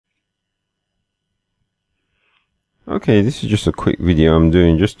Okay, this is just a quick video I'm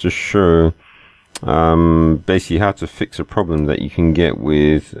doing just to show basically how to fix a problem that you can get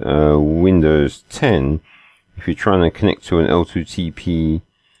with Windows 10 if you're trying to connect to an L2TP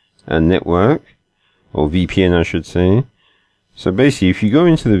network, or VPN I should say. So basically if you go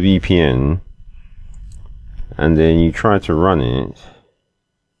into the VPN and then you try to run it,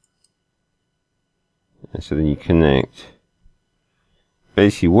 and so then you connect,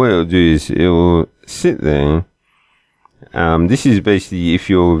 basically what it'll do is it'll sit there. This is basically if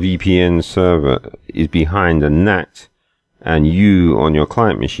your VPN server is behind a NAT and you on your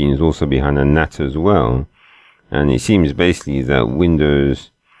client machine is also behind a NAT as well. And it seems basically that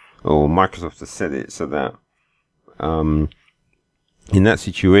Windows or Microsoft has set it so that in that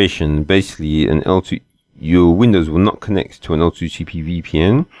situation, basically your Windows will not connect to an L2TP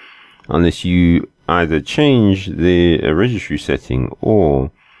VPN unless you either change the registry setting or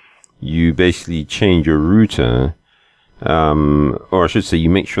you basically change your router. Or I should say,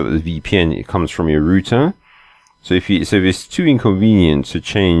 you make sure that the VPN it comes from your router. So if it's too inconvenient to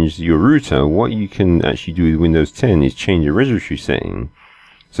change your router, what you can actually do with Windows 10 is change the registry setting.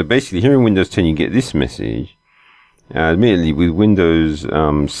 So basically, here in Windows 10, you get this message. Admittedly, with Windows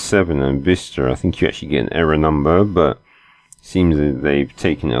 7 and Vista, I think you actually get an error number, but it seems that they've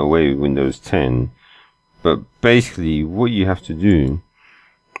taken it away with Windows 10. But basically, what you have to do,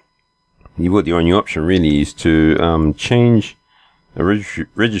 what the only option really is to change a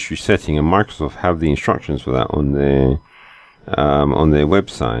registry setting, and Microsoft have the instructions for that on their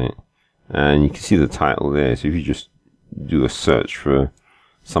website, and you can see the title there. So if you just do a search for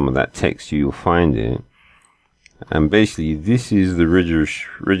some of that text, you'll find it. And basically this is the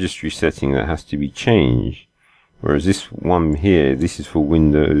registry setting that has to be changed, whereas this one here, this is for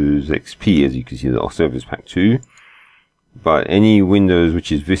Windows XP, as you can see, the Service Pack 2. But any Windows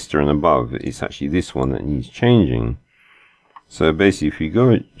which is Vista and above, it's actually this one that needs changing. So basically, if you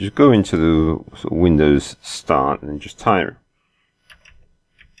just go into the sort of Windows Start and just type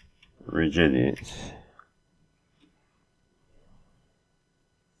regedit.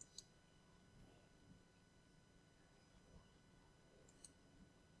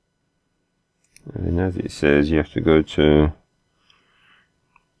 And then as it says, you have to go to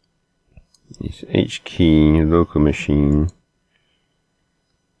this H key, local machine,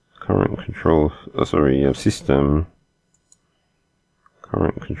 current control, system,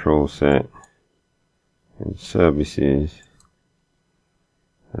 current control set, and services,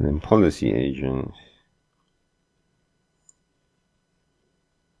 and then policy agent.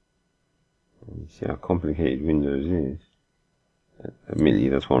 And you see how complicated Windows is. Admittedly,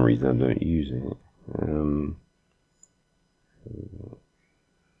 that's one reason I don't use it.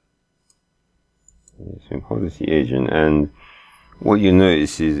 So in policy agent, and what you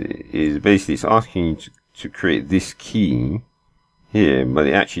notice is basically it's asking you to create this key here, but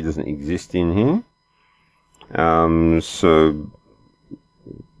it actually doesn't exist in here. So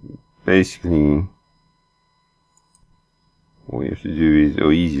basically what you have to do is,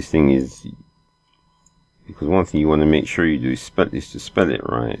 or easiest thing is, because one thing you want to make sure you do is to spell it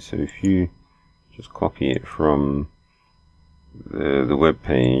right. So if you just copy it from the web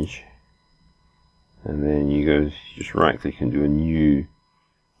page, and then you go, just right click and do a new,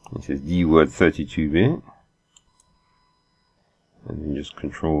 it says D word 32-bit, and then just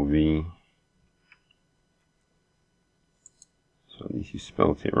Control V. So at least you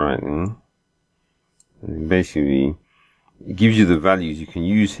spelt it right then. And then basically it gives you the values you can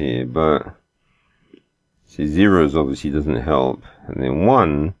use here, but see, zeros obviously doesn't help, and then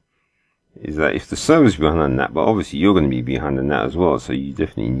 1 is that if the server's behind the NAT, but obviously you're going to be behind the NAT as well, so you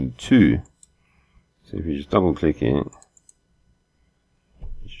definitely need 2. So if you just double click it,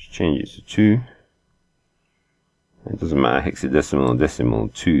 just change it to 2. It doesn't matter hexadecimal or decimal,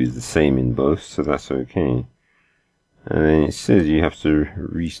 2 is the same in both, so that's okay. And then it says you have to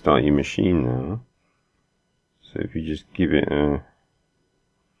restart your machine now. So if you just give it a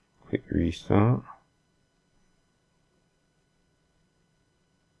quick restart.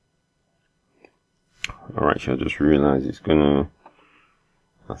 Alright, so I just realized it's gonna,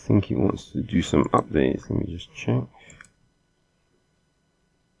 I think it wants to do some updates. Let me just check.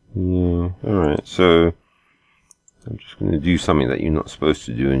 Yeah, alright, so I'm just gonna do something that you're not supposed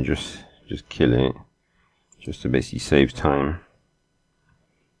to do and just kill it, just to basically save time.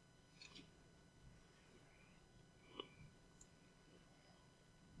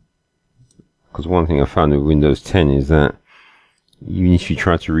 Because one thing I found with Windows 10 is that even if you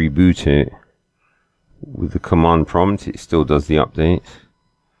try to reboot it with the command prompt, it still does the update.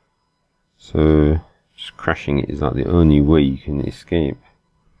 So just crashing it is like the only way you can escape.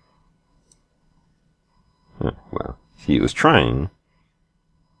 Well, See, it was trying.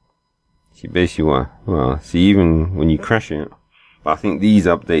 See, basically well, see, even when you crash it, but I think these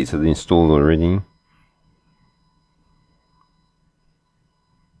updates are installed already.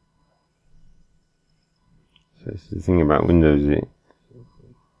 So it's the thing about Windows, it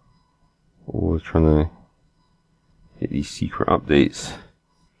always trying to hit these secret updates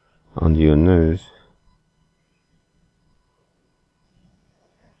under your nose.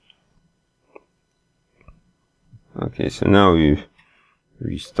 Okay, so now we've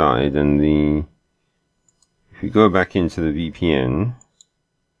restarted, and if we go back into the VPN,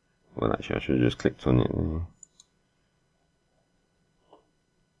 well, actually I should have just clicked on it. And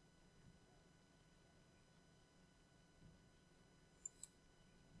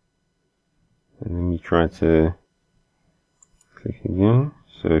then we try to click again.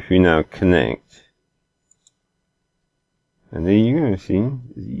 So if we now connect, and there you go, see,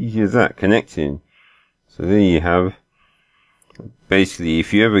 as easy as that, connected. So there you have, basically,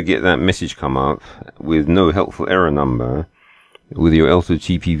 if you ever get that message come up with no helpful error number with your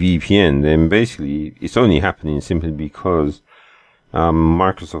L2TP VPN, then basically it's only happening simply because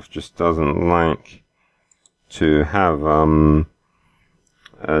Microsoft just doesn't like to have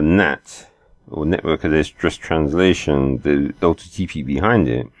a NAT, or network address translation, the L2TP behind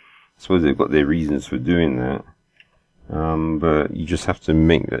it. I suppose they've got their reasons for doing that, but you just have to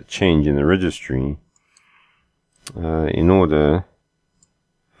make that change in the registry in order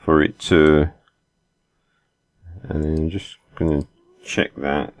for it to, and then I'm just going to check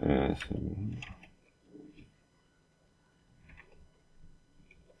that.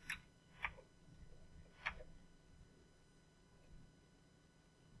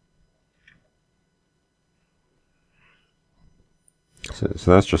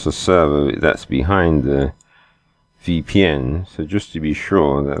 So that's just a server that's behind the VPN. So just to be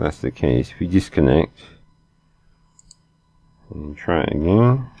sure that that's the case, if we disconnect and try it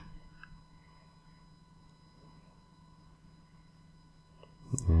again,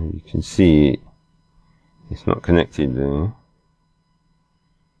 and you can see it's not connected there.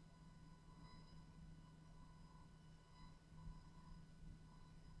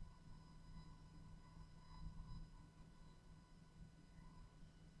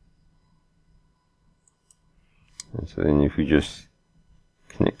 And so then if we just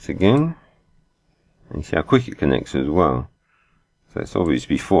connect again, and you see how quick it connects as well. So it's obvious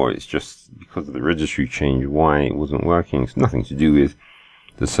before, it's just because of the registry change why it wasn't working. It's nothing to do with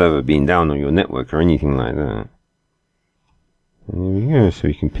the server being down on your network or anything like that. And there we go, so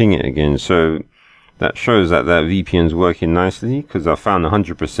we can ping it again. So that shows that that VPN's working nicely, because I found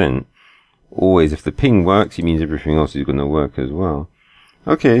 100%. Always, if the ping works, it means everything else is going to work as well.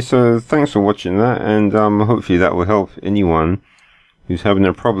 Okay, so thanks for watching that, and hopefully that will help anyone who's having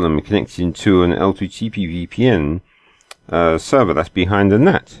a problem connecting to an L2TP VPN server that's behind the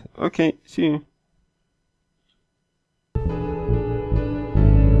NAT. Okay, see you.